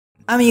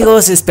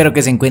Amigos, espero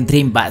que se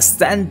encuentren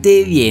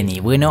bastante bien y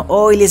bueno,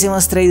 hoy les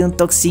hemos traído un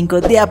top 5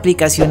 de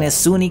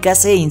aplicaciones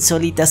únicas e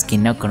insólitas que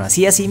no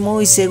conocías y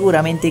muy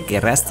seguramente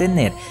querrás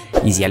tener.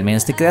 Y si al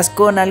menos te quedas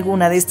con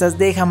alguna de estas,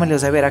 déjamelo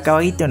saber acá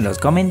abajito en los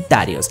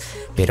comentarios.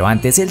 Pero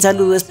antes, el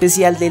saludo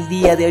especial del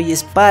día de hoy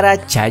es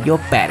para Chayo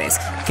Pérez,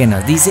 que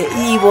nos dice: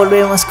 y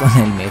volvemos con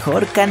el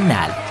mejor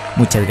canal.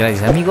 Muchas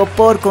gracias, amigo,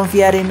 por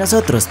confiar en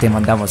nosotros. Te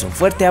mandamos un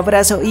fuerte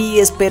abrazo y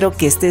espero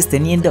que estés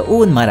teniendo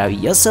un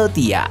maravilloso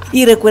día.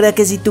 Y recuerda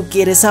que si tú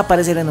quieres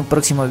aparecer en un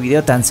próximo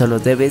video, tan solo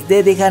debes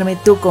de dejarme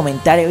tu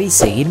comentario y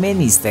seguirme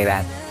en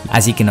Instagram.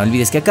 Así que no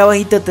olvides que acá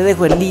abajito te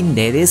dejo el link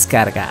de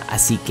descarga.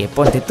 Así que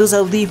ponte tus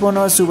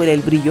audífonos, sube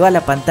el brillo a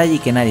la pantalla y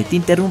que nadie te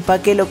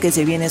interrumpa, que lo que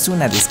se viene es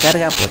una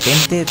descarga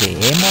potente de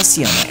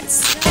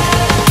emociones.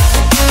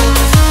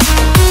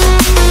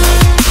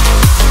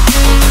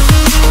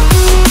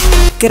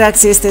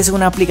 Cracks, esta es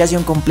una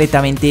aplicación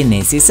completamente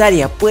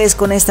necesaria, pues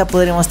con esta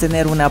podremos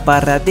tener una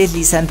barra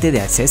deslizante de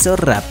accesos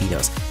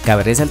rápidos.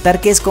 Cabe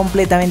resaltar que es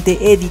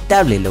completamente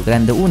editable,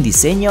 logrando un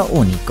diseño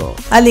único.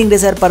 Al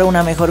ingresar para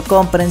una mejor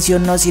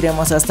comprensión, nos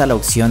iremos hasta la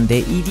opción de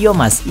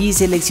idiomas y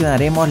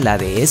seleccionaremos la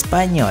de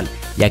español,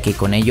 ya que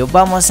con ello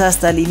vamos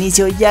hasta el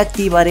inicio y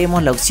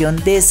activaremos la opción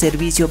de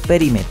servicio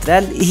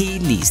perimetral y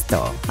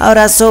listo.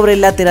 Ahora, sobre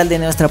el lateral de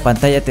nuestra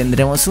pantalla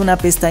tendremos una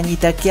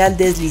pestañita que al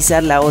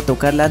deslizarla o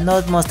tocarla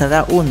nos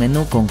mostrará un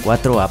menú con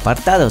 4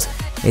 apartados.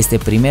 Este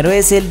primero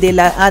es el de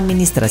la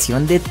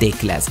administración de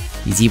teclas,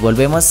 y si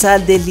volvemos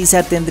al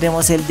deslizar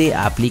tendremos el de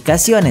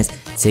aplicaciones,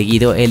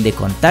 seguido el de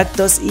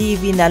contactos y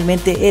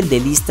finalmente el de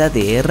lista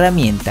de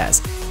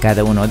herramientas,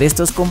 cada uno de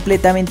estos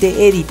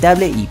completamente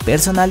editable y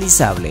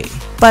personalizable.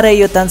 Para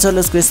ello tan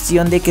solo es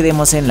cuestión de que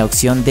demos en la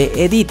opción de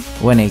edit,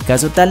 o en el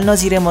caso tal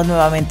nos iremos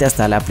nuevamente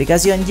hasta la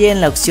aplicación y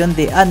en la opción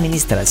de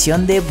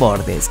administración de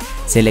bordes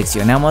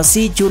seleccionamos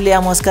y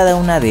chuleamos cada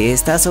una de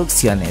estas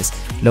opciones.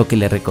 Lo que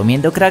les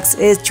recomiendo, cracks,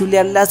 es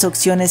chulear las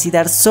opciones y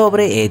dar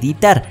sobre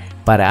editar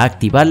para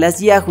activarlas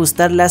y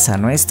ajustarlas a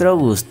nuestro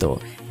gusto,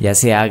 ya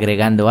sea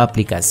agregando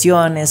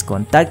aplicaciones,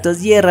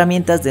 contactos y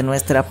herramientas de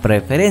nuestra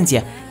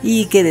preferencia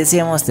y que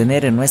deseamos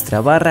tener en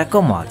nuestra barra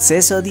como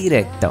acceso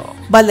directo.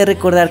 Vale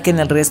recordar que en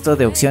el resto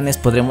de opciones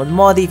podremos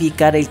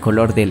modificar el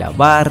color de la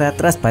barra,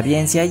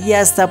 transparencia y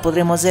hasta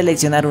podremos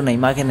seleccionar una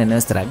imagen en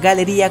nuestra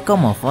galería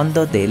como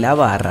fondo de la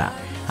barra.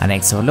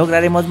 Anexo,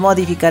 lograremos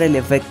modificar el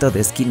efecto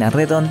de esquina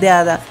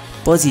redondeada,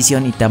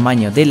 posición y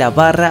tamaño de la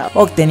barra,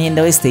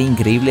 obteniendo este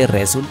increíble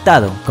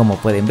resultado. Como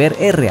pueden ver,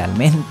 es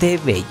realmente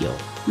bello.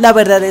 La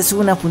verdad es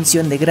una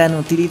función de gran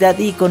utilidad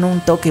y con un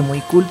toque muy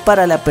cool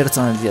para la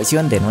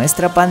personalización de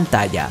nuestra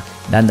pantalla,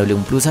 dándole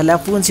un plus a la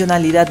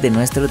funcionalidad de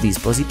nuestro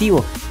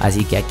dispositivo,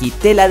 así que aquí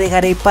te la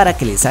dejaré para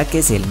que le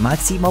saques el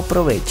máximo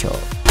provecho.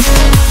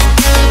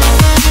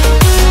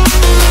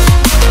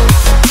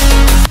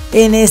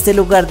 En este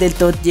lugar del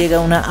top llega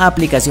una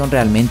aplicación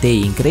realmente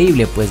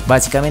increíble, pues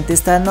básicamente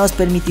esta nos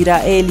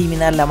permitirá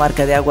eliminar la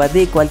marca de agua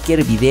de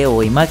cualquier video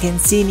o imagen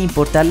sin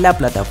importar la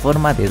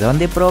plataforma de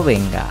donde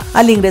provenga.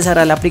 Al ingresar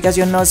a la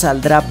aplicación nos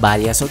saldrá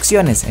varias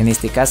opciones, en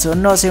este caso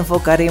nos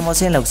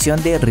enfocaremos en la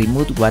opción de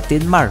Remove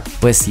Watermark,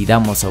 pues si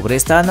damos sobre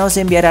esta nos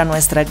enviará a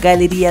nuestra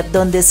galería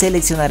donde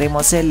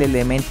seleccionaremos el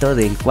elemento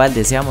del cual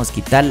deseamos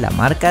quitar la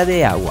marca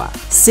de agua.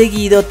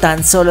 Seguido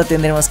tan solo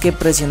tendremos que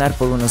presionar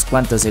por unos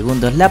cuantos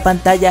segundos la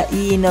pantalla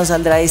y nos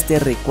saldrá este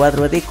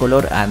recuadro de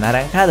color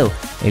anaranjado,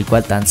 el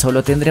cual tan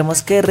solo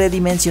tendremos que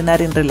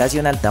redimensionar en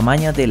relación al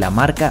tamaño de la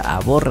marca a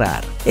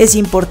borrar. Es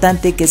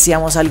importante que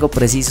seamos algo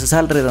precisos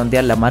al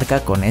redondear la marca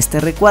con este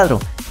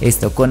recuadro,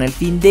 esto con el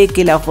fin de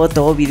que la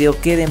foto o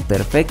video queden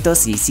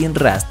perfectos y sin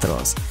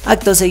rastros.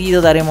 Acto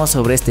seguido daremos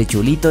sobre este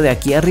chulito de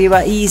aquí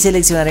arriba y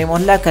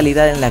seleccionaremos la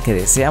calidad en la que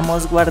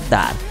deseamos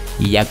guardar.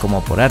 Y ya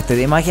como por arte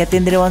de magia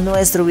tendremos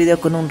nuestro video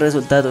con un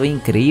resultado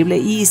increíble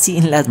y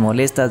sin las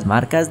molestas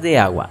marcas de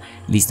agua,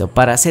 listo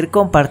para ser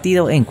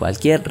compartido en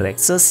cualquier red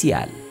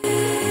social.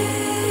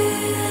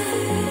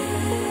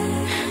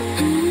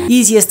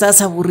 Y si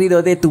estás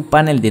aburrido de tu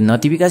panel de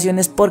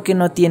notificaciones porque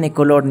no tiene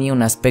color ni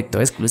un aspecto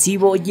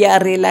exclusivo, ya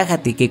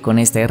relájate que con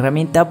esta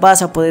herramienta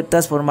vas a poder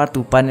transformar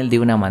tu panel de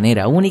una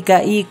manera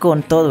única y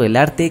con todo el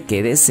arte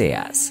que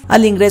deseas.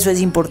 Al ingreso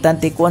es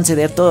importante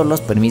conceder todos los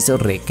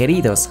permisos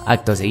requeridos.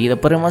 Acto seguido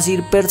podremos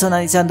ir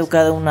personalizando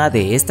cada una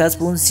de estas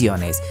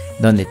funciones,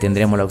 donde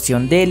tendremos la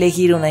opción de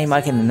elegir una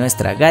imagen de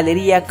nuestra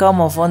galería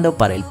como fondo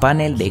para el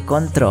panel de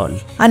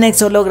control.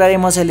 Anexo,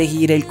 lograremos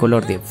elegir el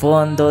color de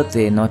fondo,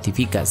 de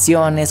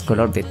notificaciones,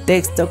 color de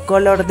texto,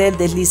 color del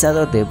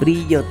deslizador de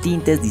brillo,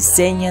 tintes,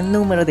 diseño,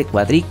 número de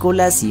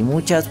cuadrículas y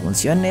muchas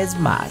funciones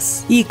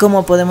más. Y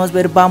como podemos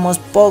ver, vamos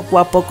poco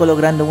a poco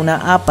logrando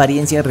una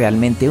apariencia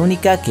realmente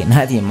única que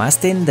nadie más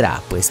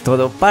tendrá, pues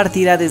todo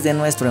partirá desde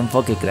nuestro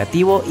enfoque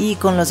creativo y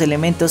con los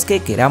elementos que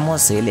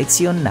queramos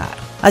seleccionar.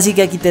 Así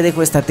que aquí te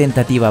dejo esta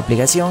tentativa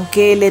aplicación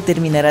que le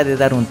terminará de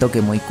dar un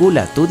toque muy cool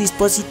a tu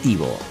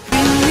dispositivo.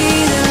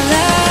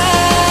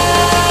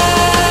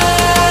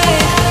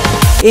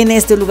 En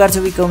este lugar se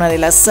ubica una de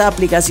las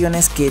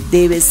aplicaciones que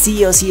debe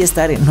sí o sí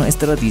estar en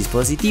nuestro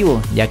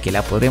dispositivo, ya que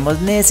la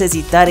podremos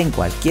necesitar en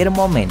cualquier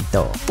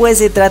momento. Pues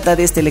se trata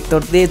de este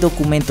lector de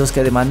documentos que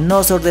además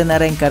nos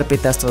ordenará en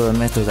carpetas todos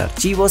nuestros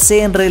archivos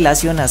en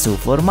relación a su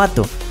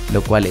formato,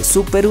 lo cual es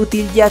súper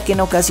útil ya que en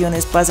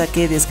ocasiones pasa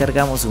que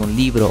descargamos un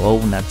libro o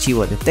un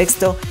archivo de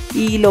texto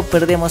y lo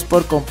perdemos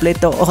por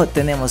completo o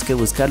tenemos que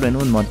buscarlo en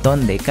un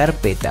montón de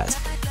carpetas.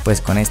 Pues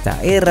con esta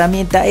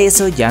herramienta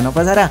eso ya no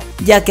pasará,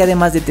 ya que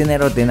además de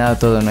tener ordenado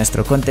todo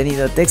nuestro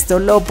contenido de texto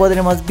lo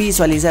podremos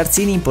visualizar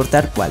sin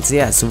importar cuál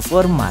sea su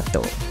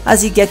formato.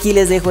 Así que aquí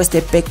les dejo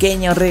este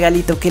pequeño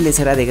regalito que les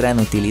será de gran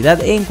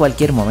utilidad en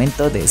cualquier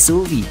momento de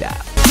su vida.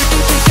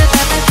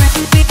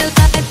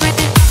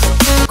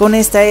 Con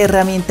esta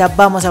herramienta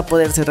vamos a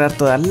poder cerrar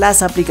todas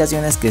las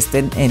aplicaciones que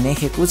estén en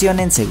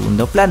ejecución en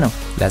segundo plano,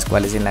 las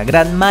cuales en la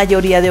gran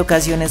mayoría de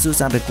ocasiones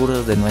usan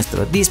recursos de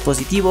nuestro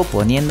dispositivo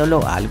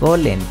poniéndolo algo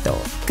lento.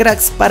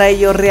 Cracks, para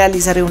ello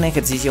realizaré un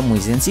ejercicio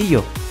muy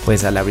sencillo,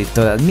 pues al abrir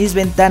todas mis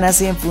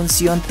ventanas en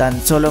función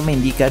tan solo me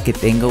indica que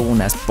tengo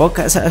unas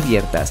pocas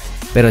abiertas.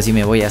 Pero si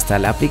me voy hasta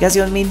la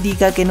aplicación me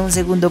indica que en un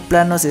segundo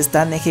plano se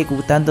están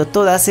ejecutando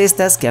todas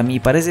estas, que a mi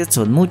parecer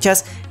son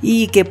muchas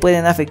y que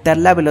pueden afectar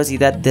la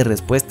velocidad de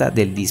respuesta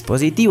del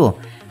dispositivo.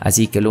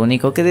 Así que lo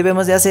único que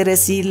debemos de hacer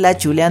es irla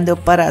chuleando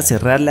para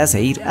cerrarlas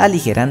e ir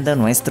aligerando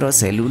nuestro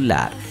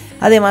celular.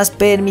 Además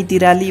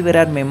permitirá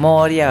liberar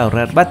memoria,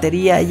 ahorrar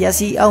batería y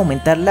así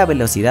aumentar la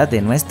velocidad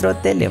de nuestro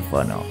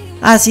teléfono.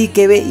 Así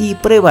que ve y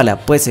pruébala,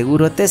 pues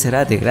seguro te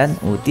será de gran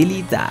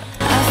utilidad.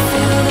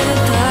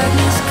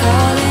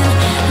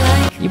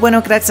 Y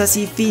bueno cracks,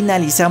 así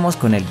finalizamos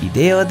con el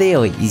video de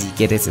hoy, y si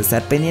quieres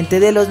estar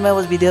pendiente de los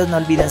nuevos videos no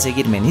olviden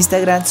seguirme en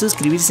Instagram,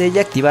 suscribirse y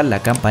activar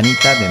la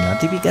campanita de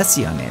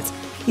notificaciones.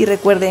 Y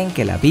recuerden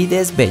que la vida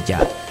es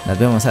bella. Nos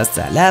vemos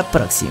hasta la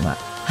próxima.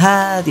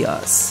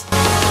 Adiós.